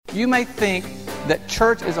You may think that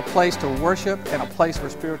church is a place to worship and a place for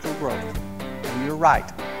spiritual growth. And you're right.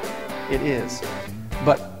 It is.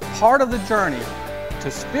 But part of the journey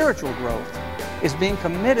to spiritual growth is being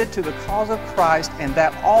committed to the cause of Christ, and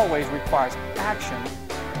that always requires action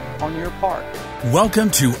on your part. Welcome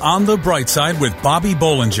to On the Bright Side with Bobby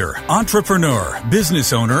Bollinger, entrepreneur,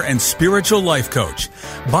 business owner, and spiritual life coach.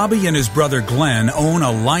 Bobby and his brother Glenn own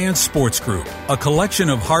Alliance Sports Group, a collection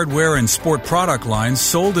of hardware and sport product lines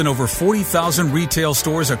sold in over 40,000 retail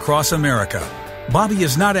stores across America. Bobby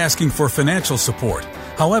is not asking for financial support.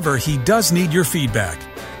 However, he does need your feedback.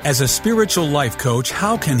 As a spiritual life coach,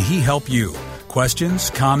 how can he help you? Questions,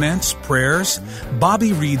 comments, prayers?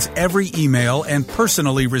 Bobby reads every email and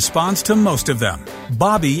personally responds to most of them.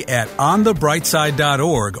 Bobby at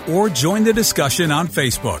onthebrightside.org or join the discussion on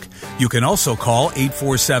Facebook. You can also call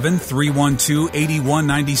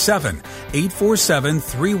 847-312-8197,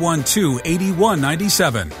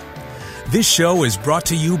 847-312-8197. This show is brought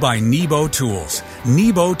to you by Nebo Tools.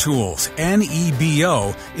 Nebo Tools,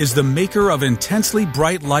 N-E-B-O, is the maker of intensely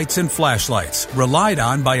bright lights and flashlights, relied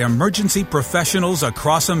on by emergency professionals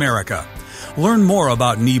across America. Learn more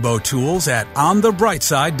about Nebo Tools at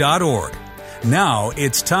onthebrightside.org. Now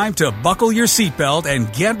it's time to buckle your seatbelt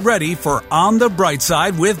and get ready for On the Bright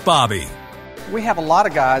Side with Bobby. We have a lot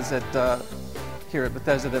of guys here at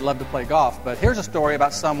Bethesda that love to play golf, but here's a story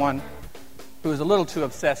about someone who is a little too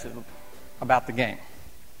obsessive about the game.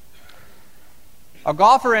 A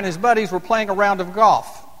golfer and his buddies were playing a round of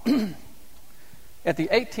golf. At the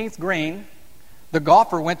 18th green, the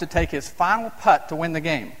golfer went to take his final putt to win the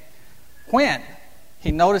game, when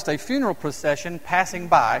he noticed a funeral procession passing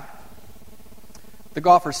by. The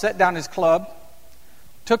golfer set down his club,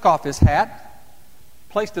 took off his hat,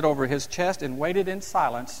 placed it over his chest, and waited in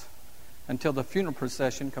silence until the funeral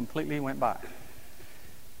procession completely went by.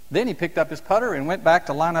 Then he picked up his putter and went back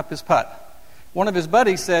to line up his putt. One of his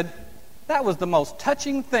buddies said, "That was the most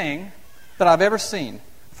touching thing that I've ever seen,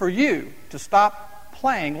 for you to stop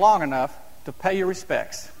playing long enough to pay your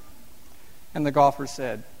respects." And the golfer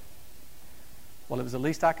said, "Well, it was the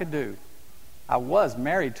least I could do. I was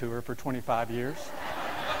married to her for 25 years.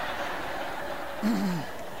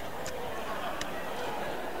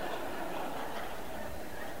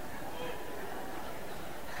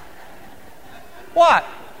 What?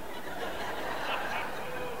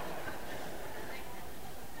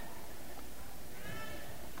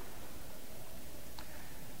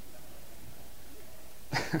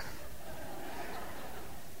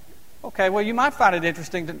 Okay, well, you might find it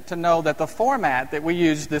interesting to know that the format that we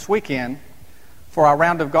used this weekend for our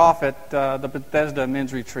round of golf at the Bethesda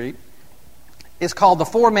Men's Retreat is called the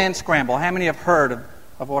four-man scramble. How many have heard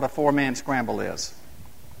of what a four-man scramble is?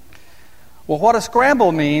 Well, what a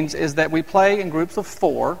scramble means is that we play in groups of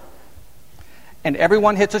four, and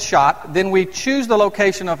everyone hits a shot. Then we choose the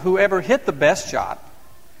location of whoever hit the best shot,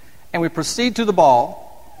 and we proceed to the ball,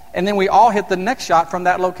 and then we all hit the next shot from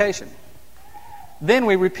that location. Then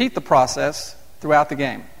we repeat the process throughout the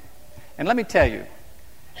game. And let me tell you,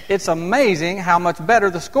 it's amazing how much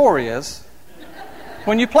better the score is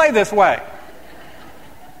when you play this way.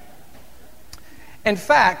 In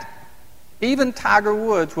fact, even Tiger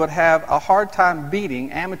Woods would have a hard time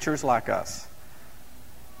beating amateurs like us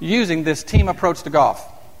using this team approach to golf.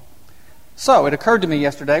 So it occurred to me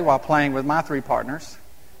yesterday while playing with my three partners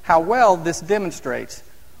how well this demonstrates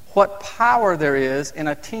what power there is in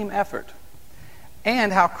a team effort,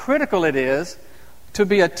 and how critical it is to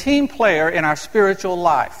be a team player in our spiritual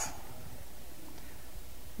life.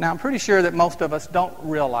 Now, I'm pretty sure that most of us don't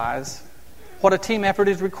realize what a team effort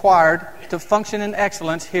is required to function in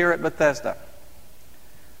excellence here at Bethesda.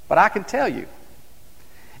 But I can tell you,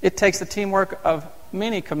 it takes the teamwork of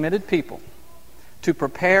many committed people to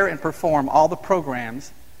prepare and perform all the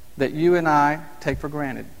programs that you and I take for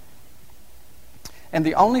granted. And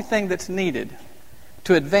the only thing that's needed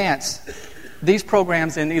to advance these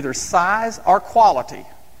programs in either size or quality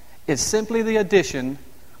is simply the addition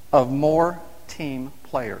of more team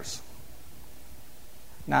players.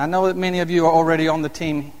 Now, I know that many of you are already on the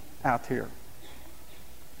team out here.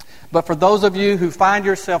 But for those of you who find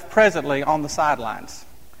yourself presently on the sidelines,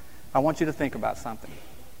 I want you to think about something.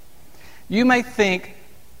 You may think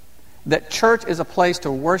that church is a place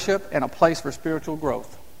to worship and a place for spiritual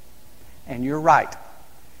growth. And you're right.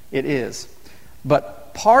 It is.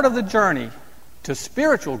 But part of the journey to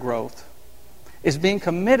spiritual growth is being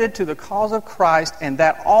committed to the cause of Christ, and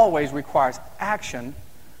that always requires action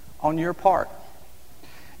on your part.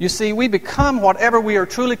 You see, we become whatever we are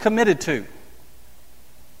truly committed to.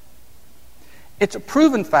 It's a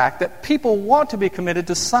proven fact that people want to be committed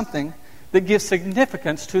to something that gives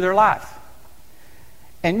significance to their life.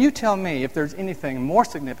 And you tell me if there's anything more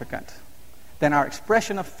significant than our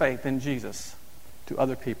expression of faith in Jesus to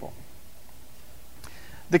other people.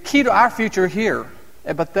 The key to our future here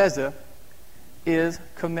at Bethesda is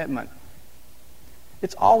commitment.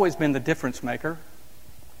 It's always been the difference maker.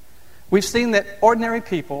 We've seen that ordinary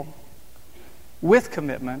people with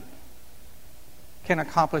commitment can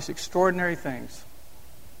accomplish extraordinary things.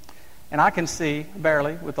 And I can see,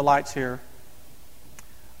 barely with the lights here,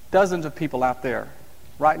 dozens of people out there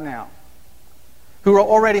right now who are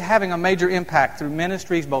already having a major impact through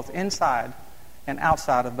ministries both inside and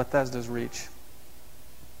outside of Bethesda's reach.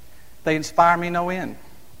 They inspire me no end,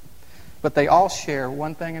 but they all share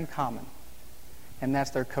one thing in common, and that's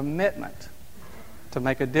their commitment to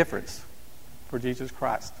make a difference for Jesus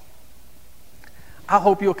Christ. I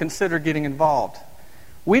hope you'll consider getting involved.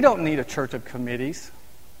 We don't need a church of committees.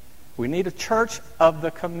 We need a church of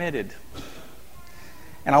the committed.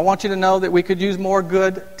 And I want you to know that we could use more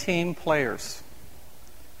good team players.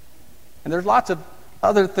 And there's lots of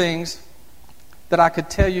other things that I could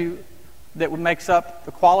tell you that makes up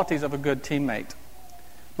the qualities of a good teammate.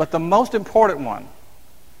 But the most important one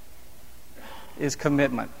is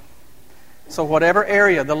commitment. So whatever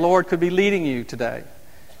area the Lord could be leading you today,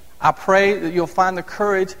 I pray that you'll find the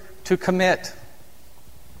courage to commit.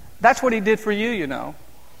 That's what He did for you, you know.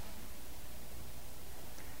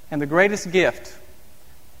 And the greatest gift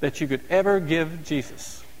that you could ever give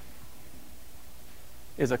Jesus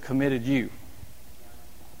is a committed you.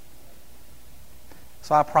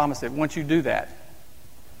 So I promise that once you do that,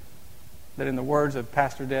 that in the words of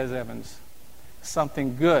Pastor Des Evans,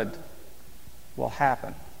 something good will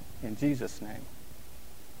happen in Jesus' name.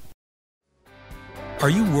 Are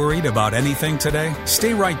you worried about anything today?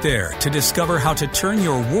 Stay right there to discover how to turn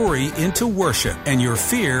your worry into worship and your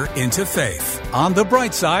fear into faith. On the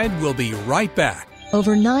Bright Side, we'll be right back.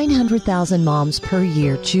 Over 900,000 moms per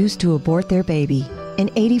year choose to abort their baby, and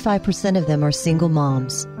 85% of them are single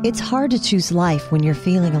moms. It's hard to choose life when you're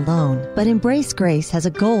feeling alone, but Embrace Grace has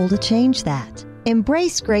a goal to change that.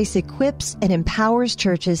 Embrace Grace equips and empowers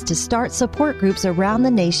churches to start support groups around the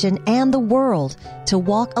nation and the world to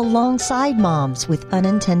walk alongside moms with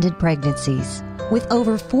unintended pregnancies. With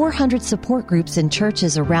over 400 support groups in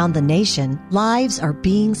churches around the nation, lives are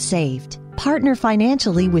being saved. Partner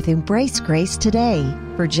financially with Embrace Grace today.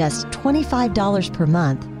 For just $25 per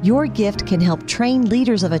month, your gift can help train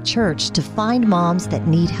leaders of a church to find moms that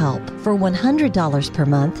need help. For $100 per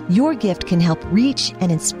month, your gift can help reach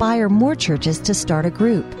and inspire more churches to start a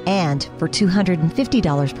group. And for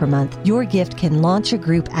 $250 per month, your gift can launch a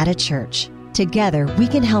group at a church. Together, we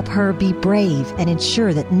can help her be brave and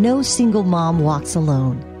ensure that no single mom walks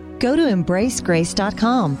alone. Go to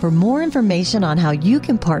EmbraceGrace.com for more information on how you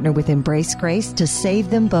can partner with Embrace Grace to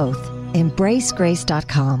save them both.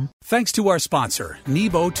 EmbraceGrace.com. Thanks to our sponsor,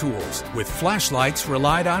 Nebo Tools, with flashlights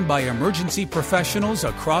relied on by emergency professionals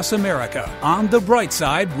across America. On the Bright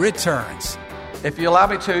Side returns. If you allow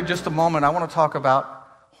me to, just a moment, I want to talk about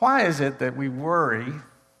why is it that we worry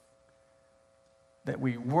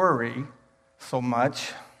so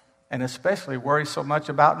much, and especially worry so much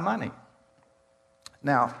about money.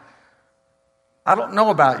 Now, I don't know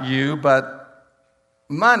about you, but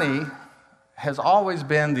money has always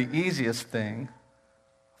been the easiest thing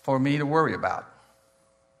for me to worry about.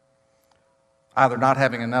 Either not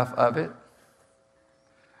having enough of it,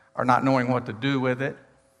 or not knowing what to do with it,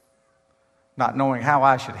 not knowing how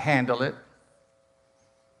I should handle it.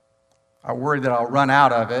 I worry that I'll run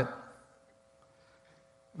out of it,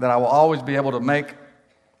 that I will always be able to make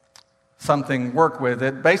something work with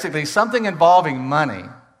it. Basically, something involving money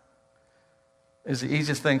is the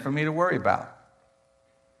easiest thing for me to worry about.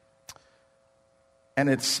 And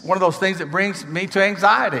it's one of those things that brings me to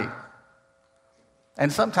anxiety.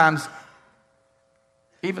 And sometimes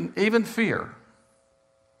even fear.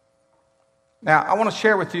 Now, I want to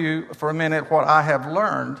share with you for a minute what I have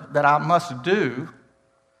learned that I must do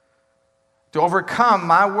to overcome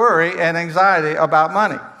my worry and anxiety about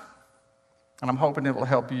money. And I'm hoping it will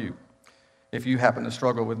help you if you happen to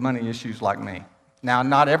struggle with money issues like me. Now,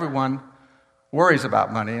 not everyone worries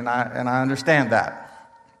about money, and I understand that.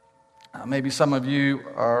 Maybe some of you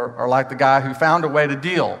are like the guy who found a way to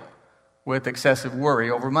deal with excessive worry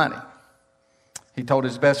over money. He told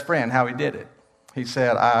his best friend how he did it. He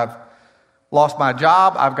said, I've lost my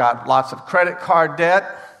job, I've got lots of credit card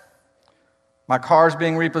debt, my car's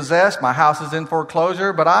being repossessed, my house is in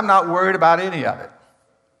foreclosure, but I'm not worried about any of it.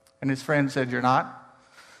 And his friend said, you're not?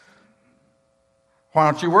 Why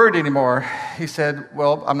aren't you worried anymore? He said,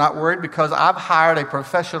 well, I'm not worried because I've hired a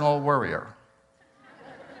professional worrier.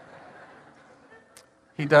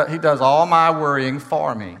 He does all my worrying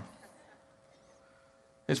for me.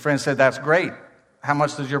 His friend said, "That's great. How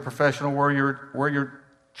much does your professional warrior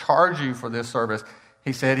charge you for this service?"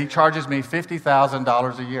 He said, "He charges me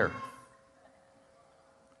 $50,000 a year."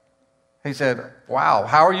 He said, "Wow,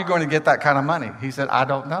 how are you going to get that kind of money?" He said, "I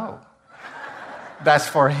don't know. That's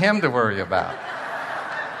for him to worry about."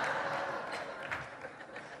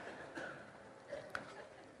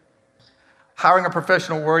 Hiring a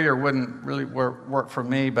professional warrior wouldn't really work for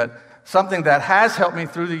me, but something that has helped me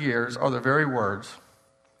through the years are the very words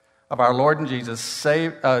of our Lord and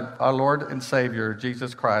Savior,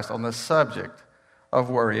 Jesus Christ, on the subject of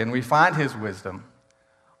worry. And we find his wisdom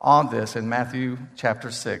on this in Matthew chapter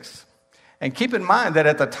 6. And keep in mind that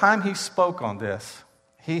at the time he spoke on this,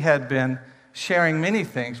 he had been sharing many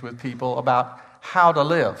things with people about how to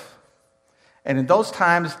live. And in those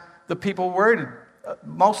times, the people worried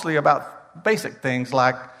mostly about basic things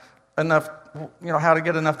like enough, how to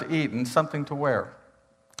get enough to eat and something to wear.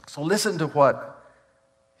 So listen to what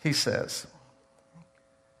he says.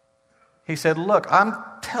 He said, "Look, I'm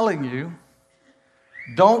telling you,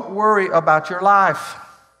 don't worry about your life,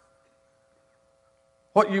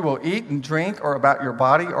 what you will eat and drink, or about your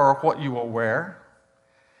body, or what you will wear.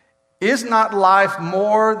 Is not life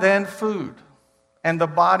more than food, and the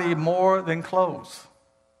body more than clothes?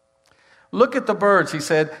 Look at the birds," he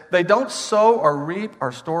said. "They don't sow or reap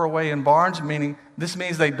or store away in barns," meaning this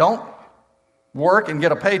means they don't work and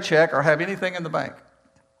get a paycheck or have anything in the bank.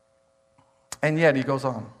 And yet, he goes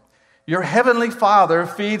on, "Your heavenly Father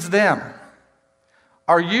feeds them.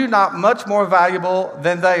 Are you not much more valuable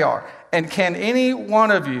than they are? And can any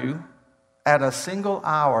one of you add a single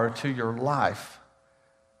hour to your life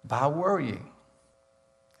by worrying?"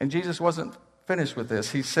 And Jesus wasn't finished with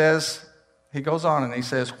this. He goes on and he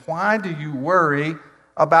says, "Why do you worry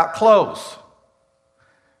about clothes?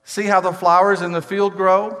 See how the flowers in the field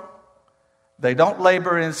grow? They don't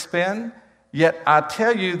labor and spin. Yet I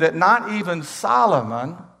tell you that not even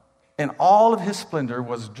Solomon in all of his splendor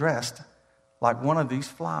was dressed like one of these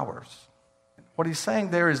flowers." What he's saying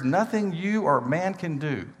there is nothing you or man can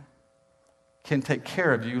do can take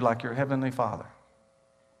care of you like your heavenly Father.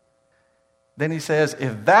 Then he says,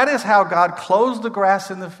 "If that is how God clothes the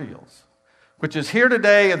grass in the fields, which is here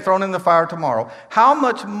today and thrown in the fire tomorrow, how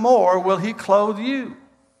much more will he clothe you,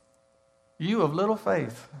 you of little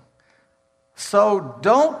faith? So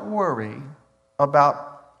don't worry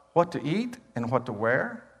about what to eat and what to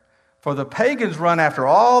wear, for the pagans run after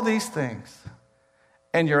all these things,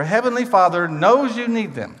 and your heavenly Father knows you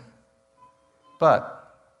need them.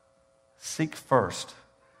 But seek first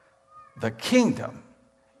the kingdom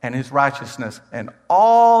and his righteousness, and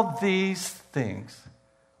all these things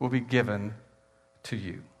will be given to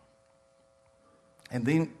you."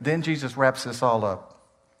 And then Jesus wraps this all up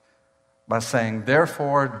by saying,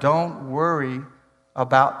 "Therefore, don't worry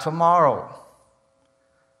about tomorrow,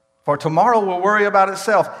 for tomorrow will worry about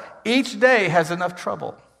itself. Each day has enough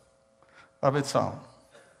trouble of its own."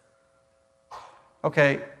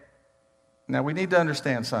 Okay, now we need to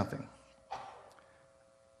understand something.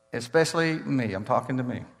 Especially me, I'm talking to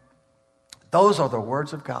me. Those are the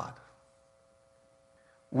words of God.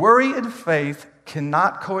 Worry and faith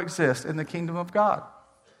cannot coexist in the kingdom of God.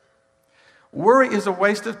 Worry is a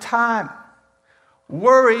waste of time.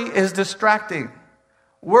 Worry is distracting.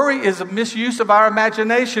 Worry is a misuse of our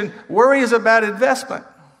imagination. Worry is a bad investment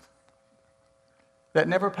that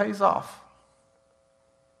never pays off.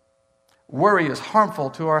 Worry is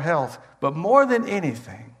harmful to our health, but more than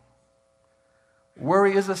anything,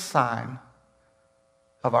 worry is a sign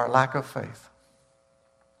of our lack of faith.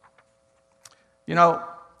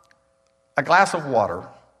 A glass of water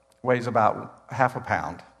weighs about half a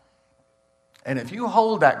pound. And if you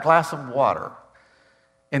hold that glass of water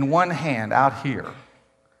in one hand out here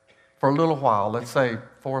for a little while, let's say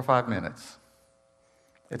 4 or 5 minutes,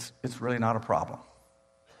 it's really not a problem.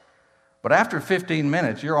 But after 15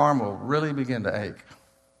 minutes, your arm will really begin to ache.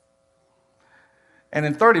 And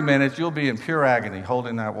in 30 minutes, you'll be in pure agony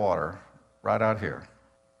holding that water right out here.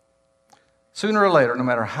 Sooner or later, no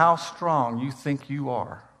matter how strong you think you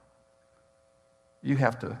are, you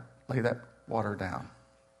have to lay that water down.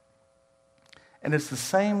 And it's the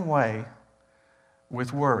same way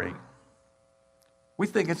with worry. We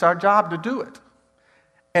think it's our job to do it.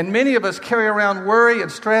 And many of us carry around worry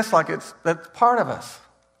and stress like that's part of us.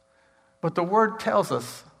 But the Word tells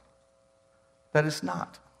us that it's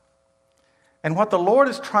not. And what the Lord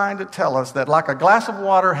is trying to tell us, that like a glass of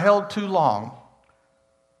water held too long,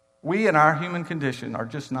 we in our human condition are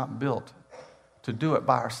just not built to do it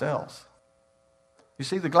by ourselves. You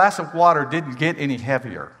see, the glass of water didn't get any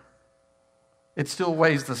heavier. It still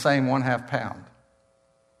weighs the same 1/2 pound.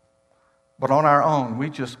 But on our own, we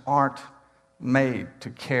just aren't made to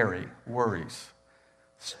carry worries,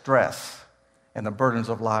 stress, and the burdens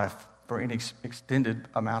of life for any extended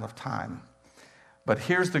amount of time. But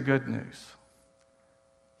here's the good news.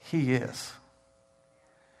 He is.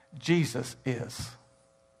 Jesus is.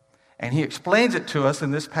 And he explains it to us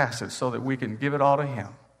in this passage so that we can give it all to him,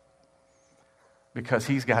 because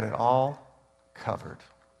he's got it all covered.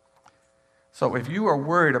 So if you are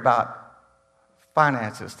worried about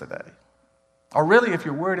finances today, or really if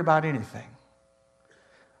you're worried about anything,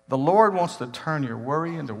 the Lord wants to turn your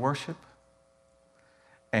worry into worship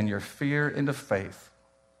and your fear into faith.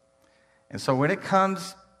 And so when it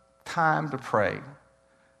comes time to pray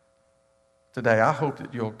today, I hope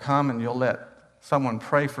that you'll come and you'll let someone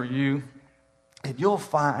pray for you, and you'll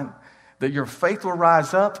find that your faith will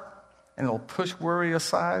rise up and it'll push worry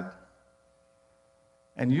aside,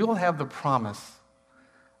 and you'll have the promise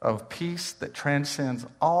of peace that transcends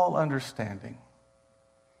all understanding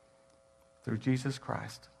through Jesus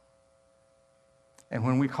Christ. And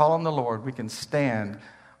when we call on the Lord, we can stand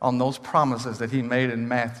on those promises that he made in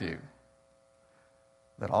Matthew,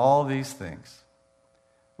 that all these things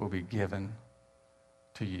will be given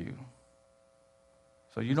to you.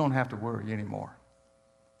 So you don't have to worry anymore.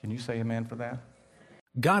 Can you say amen for that?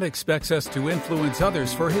 God expects us to influence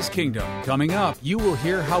others for his kingdom. Coming up, you will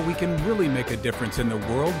hear how we can really make a difference in the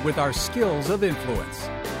world with our skills of influence.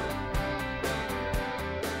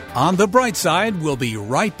 On the Bright Side, we'll be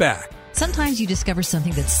right back. Sometimes you discover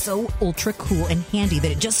something that's so ultra cool and handy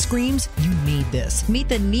that it just screams, you need this. Meet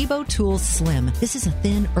the Nebo Tool Slim. This is a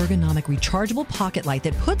thin, ergonomic, rechargeable pocket light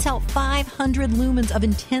that puts out 500 lumens of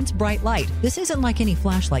intense bright light. This isn't like any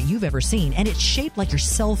flashlight you've ever seen, and it's shaped like your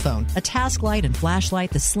cell phone. A task light and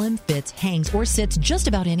flashlight, the Slim fits, hangs, or sits just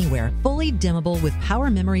about anywhere. Fully dimmable with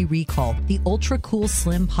power memory recall. The ultra cool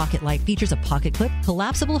Slim pocket light features a pocket clip,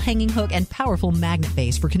 collapsible hanging hook, and powerful magnet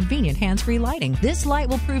base for convenient hands-free lighting. This light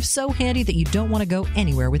will prove so handy that you don't want to go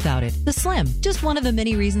anywhere without it. The Slim, just one of the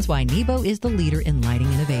many reasons why Nebo is the leader in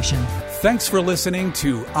lighting innovation. Thanks for listening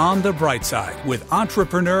to On the Bright Side with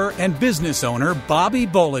entrepreneur and business owner Bobby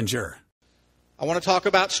Bollinger. I want to talk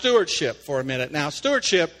about stewardship for a minute. Now,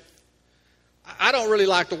 stewardship, I don't really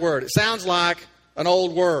like the word. It sounds like an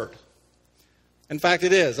old word. In fact,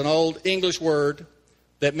 it is an old English word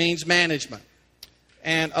that means management.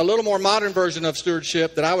 And a little more modern version of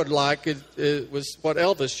stewardship that I would like was what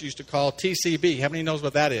Elvis used to call TCB. How many knows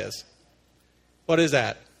what that is? What is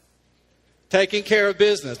that? Taking care of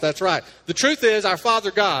business. That's right. The truth is, our Father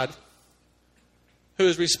God, who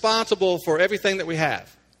is responsible for everything that we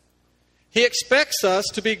have, he expects us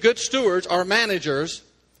to be good stewards or managers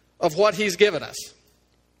of what he's given us.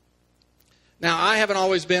 Now, I haven't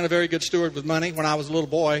always been a very good steward with money. When I was a little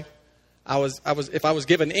boy, if I was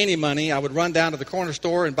given any money, I would run down to the corner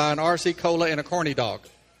store and buy an RC Cola and a corny dog.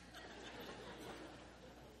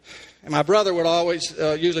 And my brother would always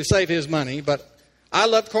usually save his money, but I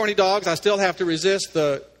loved corny dogs. I still have to resist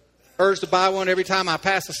the urge to buy one every time I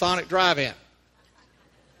pass the Sonic Drive-In.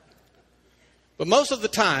 But most of the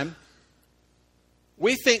time,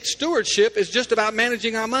 we think stewardship is just about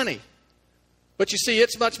managing our money. But you see,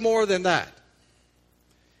 it's much more than that.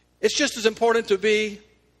 It's just as important to be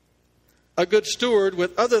a good steward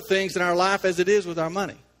with other things in our life as it is with our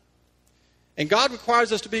money. And God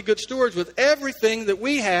requires us to be good stewards with everything that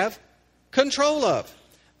we have control of.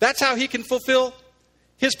 That's how he can fulfill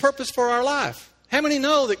his purpose for our life. How many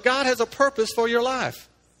know that God has a purpose for your life?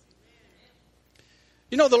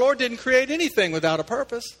 You know, the Lord didn't create anything without a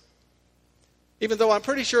purpose. Even though I'm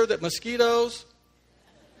pretty sure that mosquitoes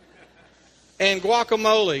and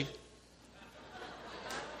guacamole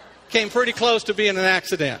came pretty close to being an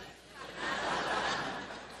accident.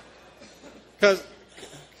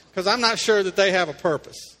 Because I'm not sure that they have a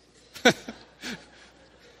purpose.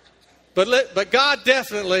 But God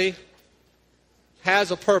definitely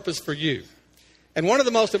has a purpose for you. And one of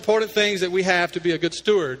the most important things that we have to be a good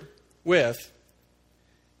steward with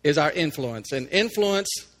is our influence. And influence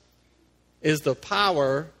is the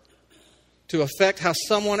power to affect how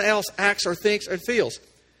someone else acts or thinks or feels.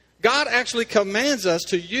 God actually commands us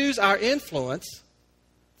to use our influence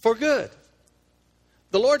for good.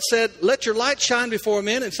 The Lord said, let your light shine before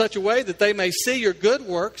men in such a way that they may see your good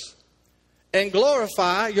works and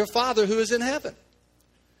glorify your Father who is in heaven.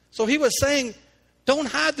 So he was saying, don't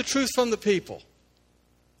hide the truth from the people.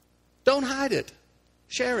 Don't hide it.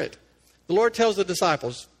 Share it. The Lord tells the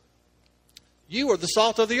disciples, you are the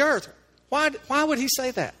salt of the earth. Why would he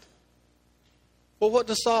say that? Well, what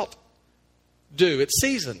does salt do? It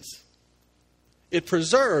seasons. It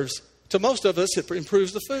preserves. To most of us, it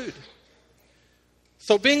improves the food.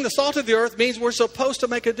 So being the salt of the earth means we're supposed to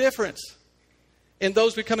make a difference. in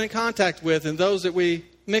those we come in contact with and those that we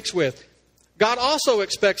mix with. God also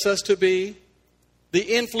expects us to be the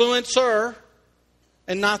influencer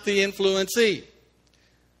and not the influencee.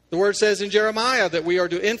 The word says in Jeremiah that we are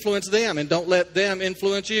to influence them and don't let them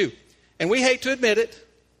influence you. And we hate to admit it,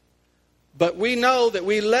 but we know that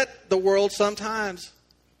we let the world sometimes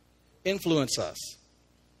influence us.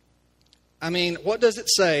 I mean, what does it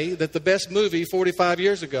say that the best movie 45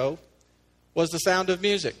 years ago was The Sound of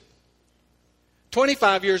Music?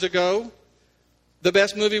 25 years ago, the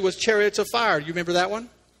best movie was Chariots of Fire. You remember that one?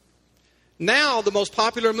 Now, the most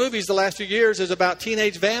popular movies the last few years is about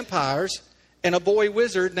teenage vampires and a boy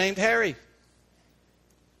wizard named Harry.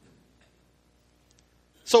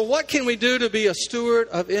 So what can we do to be a steward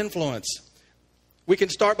of influence? We can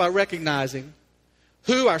start by recognizing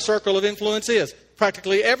who our circle of influence is.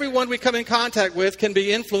 Practically everyone we come in contact with can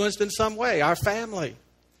be influenced in some way. Our family,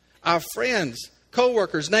 our friends,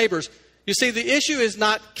 co-workers, neighbors. You see, the issue is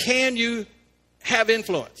not can you have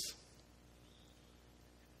influence.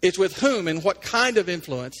 It's with whom and what kind of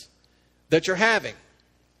influence that you're having.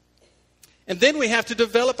 And then we have to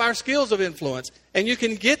develop our skills of influence. And you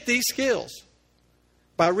can get these skills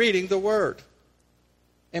by reading the Word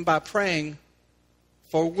and by praying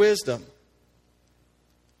for wisdom.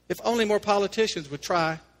 If only more politicians would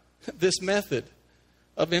try this method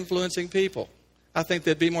of influencing people, I think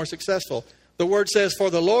they'd be more successful. The Word says, "For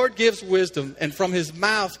the Lord gives wisdom, and from His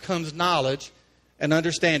mouth comes knowledge and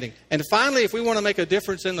understanding." And finally, if we want to make a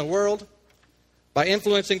difference in the world, by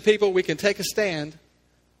influencing people, we can take a stand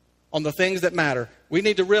on the things that matter. We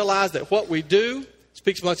need to realize that what we do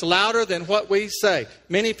speaks much louder than what we say.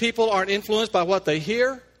 Many people aren't influenced by what they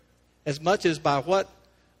hear as much as by what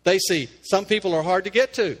they see. Some people are hard to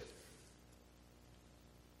get to.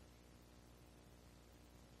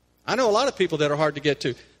 I know a lot of people that are hard to get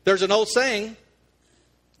to. There's an old saying,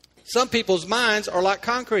 some people's minds are like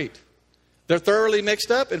concrete. They're thoroughly mixed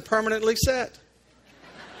up and permanently set.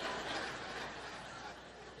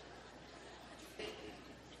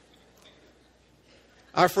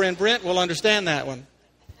 Our friend Brent will understand that one.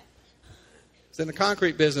 He's in the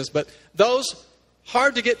concrete business. But those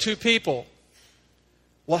hard to get to people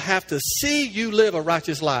will have to see you live a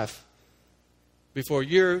righteous life before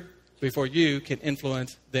you can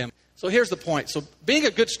influence them. So here's the point. So being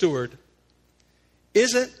a good steward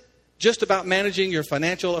isn't just about managing your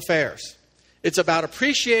financial affairs. It's about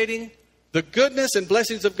appreciating the goodness and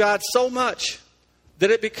blessings of God so much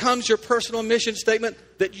that it becomes your personal mission statement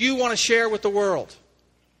that you want to share with the world.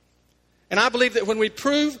 And I believe that when we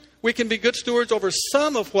prove we can be good stewards over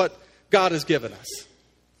some of what God has given us,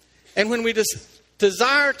 and when we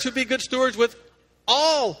desire to be good stewards with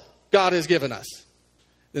all God has given us,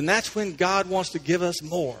 then that's when God wants to give us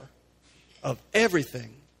more of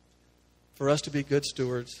everything for us to be good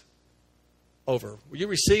stewards over. Will you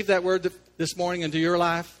receive that word this morning into your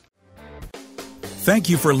life? Thank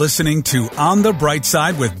you for listening to On the Bright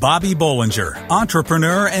Side with Bobby Bollinger,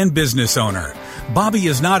 entrepreneur and business owner. Bobby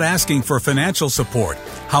is not asking for financial support.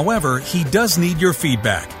 However, he does need your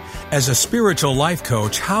feedback. As a spiritual life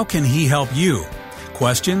coach, how can he help you?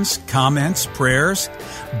 Questions, comments, prayers?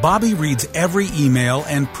 Bobby reads every email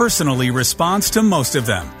and personally responds to most of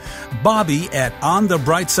them. Bobby at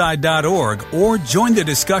onthebrightside.org or join the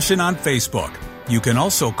discussion on Facebook. You can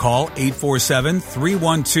also call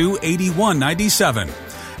 847-312-8197.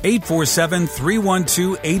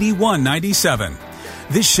 847-312-8197.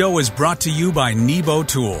 This show is brought to you by Nebo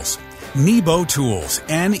Tools. Nebo Tools,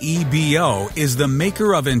 N-E-B-O, is the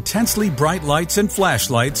maker of intensely bright lights and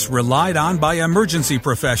flashlights relied on by emergency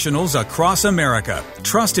professionals across America.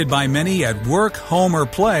 Trusted by many at work, home, or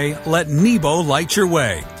play, let Nebo light your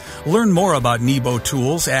way. Learn more about Nebo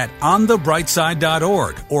Tools at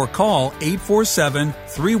onthebrightside.org or call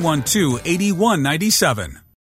 847-312-8197.